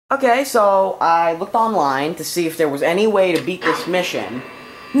Okay, so I looked online to see if there was any way to beat this mission.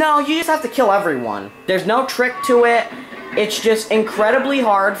 No, you just have to kill everyone. There's no trick to it. It's just incredibly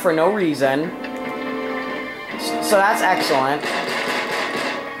hard for no reason. So that's excellent.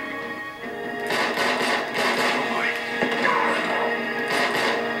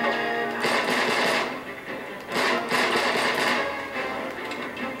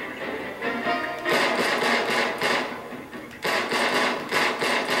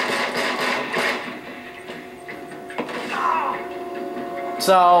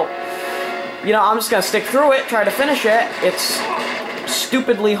 So, you know, I'm just gonna stick through it, try to finish it. It's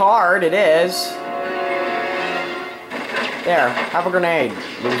stupidly hard, it is. There, have a grenade,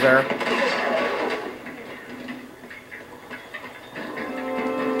 loser.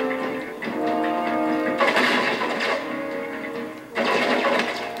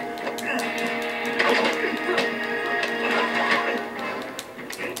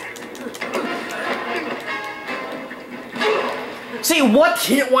 See,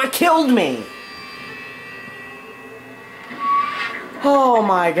 what killed me? Oh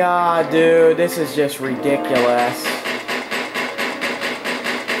my god, dude, this is just ridiculous.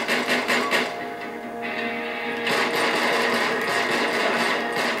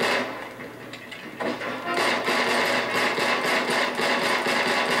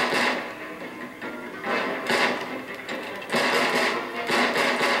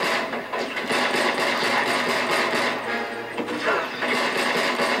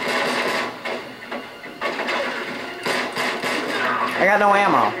 I got no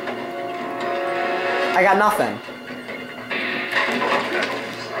ammo. I got nothing.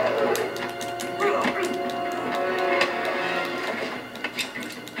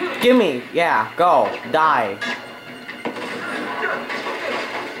 Gimme. Yeah, go. Die.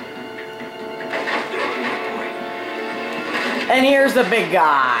 And here's the big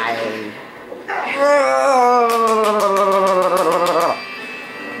guy.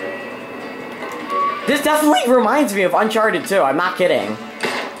 This definitely reminds me of Uncharted 2, I'm not kidding.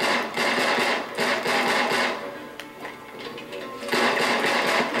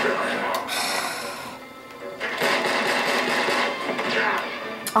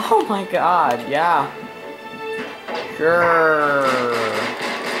 Oh my god, yeah. Sure.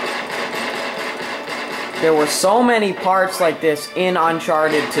 There were so many parts like this in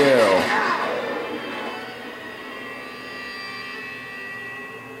Uncharted 2.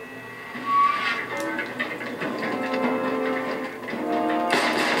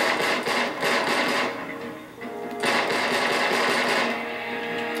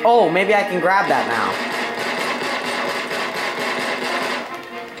 Oh, maybe I can grab that now.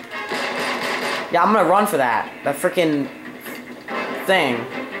 Yeah, I'm gonna run for that. That freaking thing.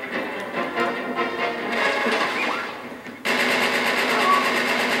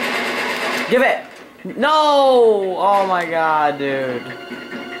 Give it! No! Oh my god, dude.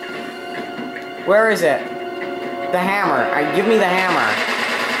 Where is it? The hammer. Give me the hammer.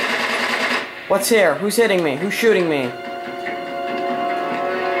 What's here? Who's hitting me? Who's shooting me?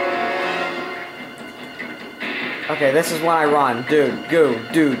 Okay, this is when I run. Dude, go,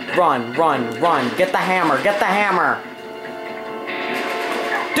 dude, run, run, run. Get the hammer, get the hammer.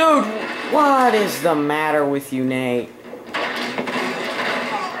 Dude, what is the matter with you, Nate?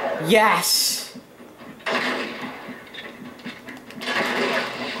 Yes!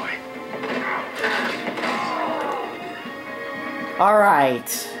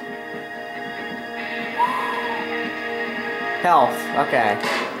 Alright. Health, okay.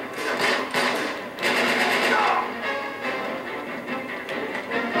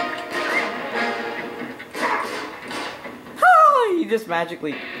 He just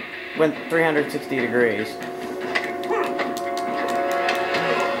magically went 360 degrees.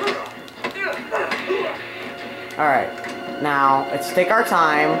 Alright, now let's take our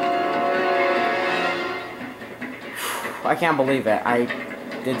time. I can't believe it. I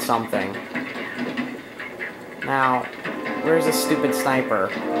did something. Now, where's the stupid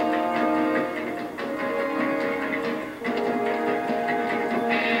sniper?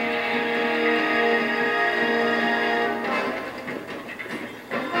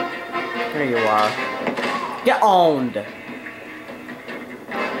 There you are. Get owned!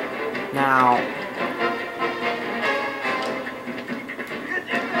 Now...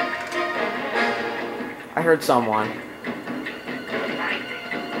 I heard someone.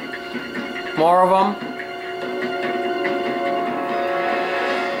 More of them?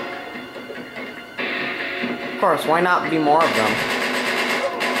 Of course, why not be more of them?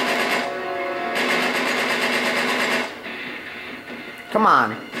 Come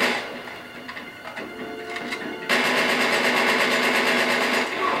on.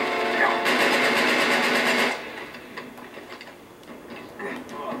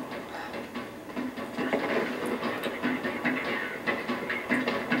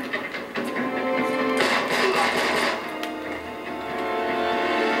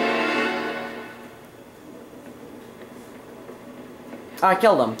 Oh, I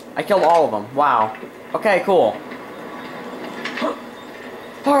killed him. I killed all of them. Wow. Okay, cool.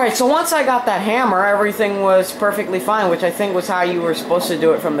 Alright, so once I got that hammer, everything was perfectly fine, which I think was how you were supposed to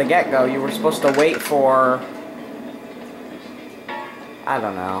do it from the get-go. You were supposed to wait for... I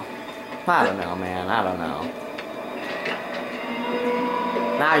don't know. I don't know, man. I don't know.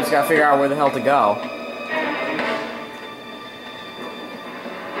 Now you just gotta figure out where the hell to go.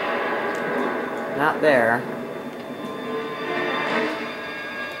 Not there.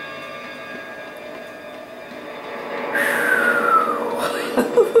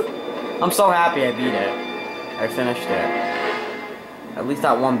 I'm so happy I beat it. I finished it. At least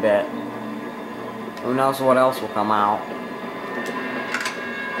that one bit. Who knows what else will come out.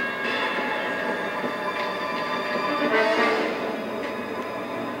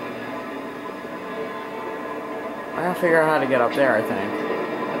 I gotta figure out how to get up there, I think.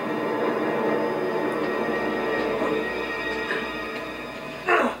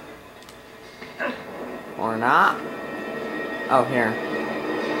 Or not. Oh, here.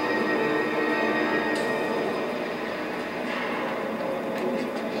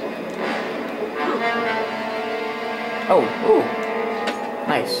 Oh, ooh.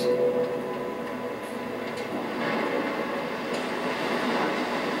 Nice.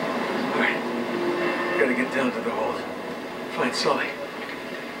 Alright. Gotta get down to the hold. Find Sully.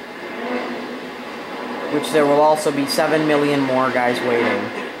 Which there will also be 7 million more guys waiting.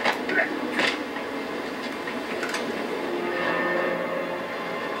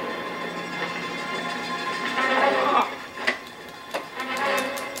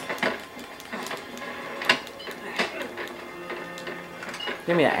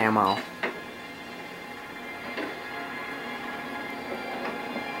 Give me that ammo.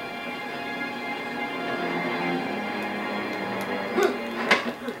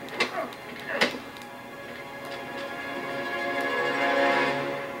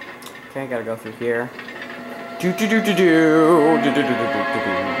 Okay, gotta go through here. It's gotta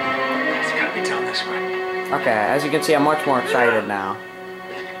be down this way. Okay, as you can see, I'm much more excited now.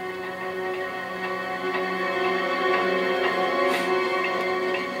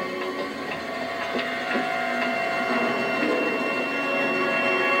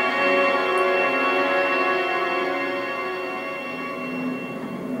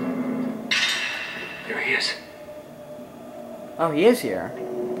 There he is. Oh, he is here.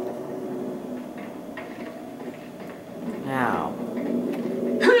 Now.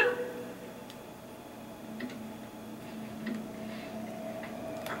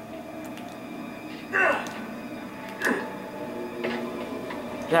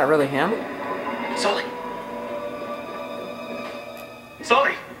 Is that really him? Sully!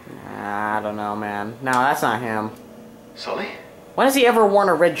 Sully! I don't know, man. No, that's not him. Sully? When has he ever worn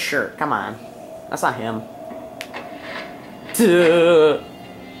a red shirt? Come on. That's not him. Duh.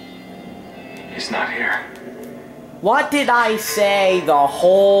 He's not here. What did I say the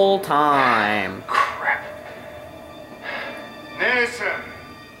whole time? Crap. Nathan,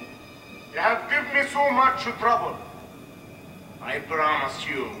 you have given me so much trouble. I promise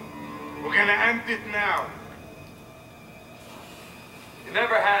you, we're gonna end it now. You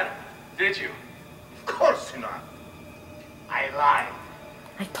never had him, did you? Of course not. I lied.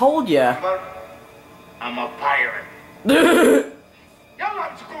 I told ya. Remember? I'm a pirate. Yeah,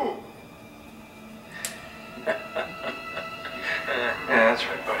 let's go. Yeah, that's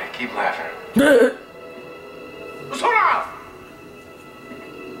right, buddy. Keep laughing. Sola!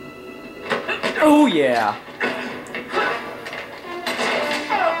 Oh yeah.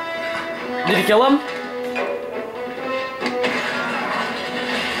 Did you kill him?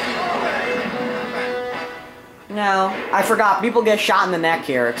 No. I forgot. People get shot in the neck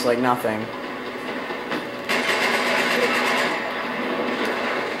here. It's like nothing.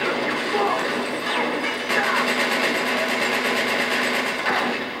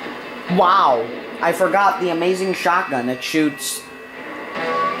 Wow. I forgot the amazing shotgun that shoots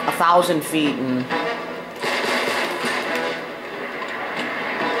 1,000 feet and...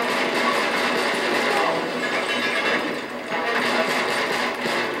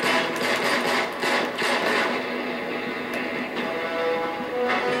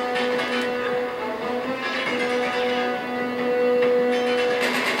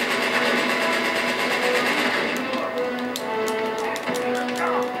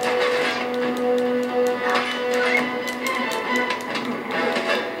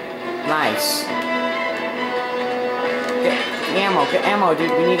 Nice. Get ammo, dude.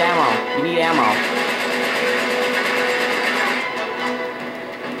 We need ammo. We need ammo.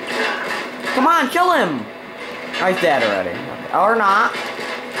 Come on, kill him! Oh, he's dead already. Okay. Or not.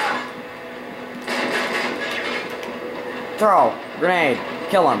 throw. Grenade.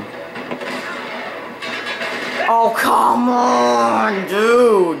 Kill him. Oh, come on,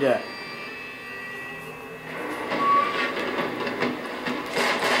 dude!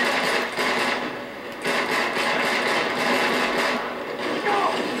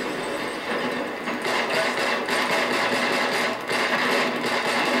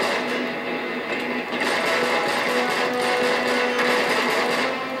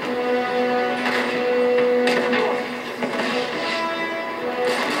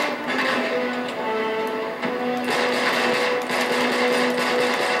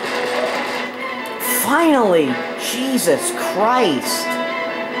 Finally! Jesus Christ!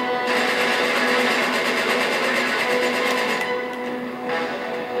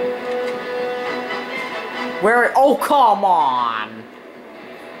 Where? Oh, come on!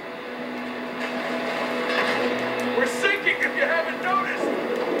 We're sinking if you haven't noticed.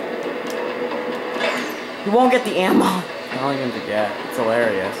 You won't get the ammo. I don't even forget. It's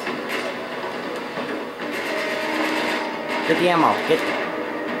hilarious. Get the ammo.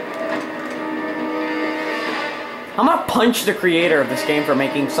 I'm gonna punch the creator of this game for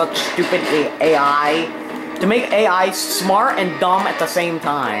making such stupid AI. To make AI smart and dumb at the same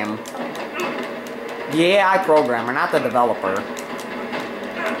time. The AI programmer, not the developer.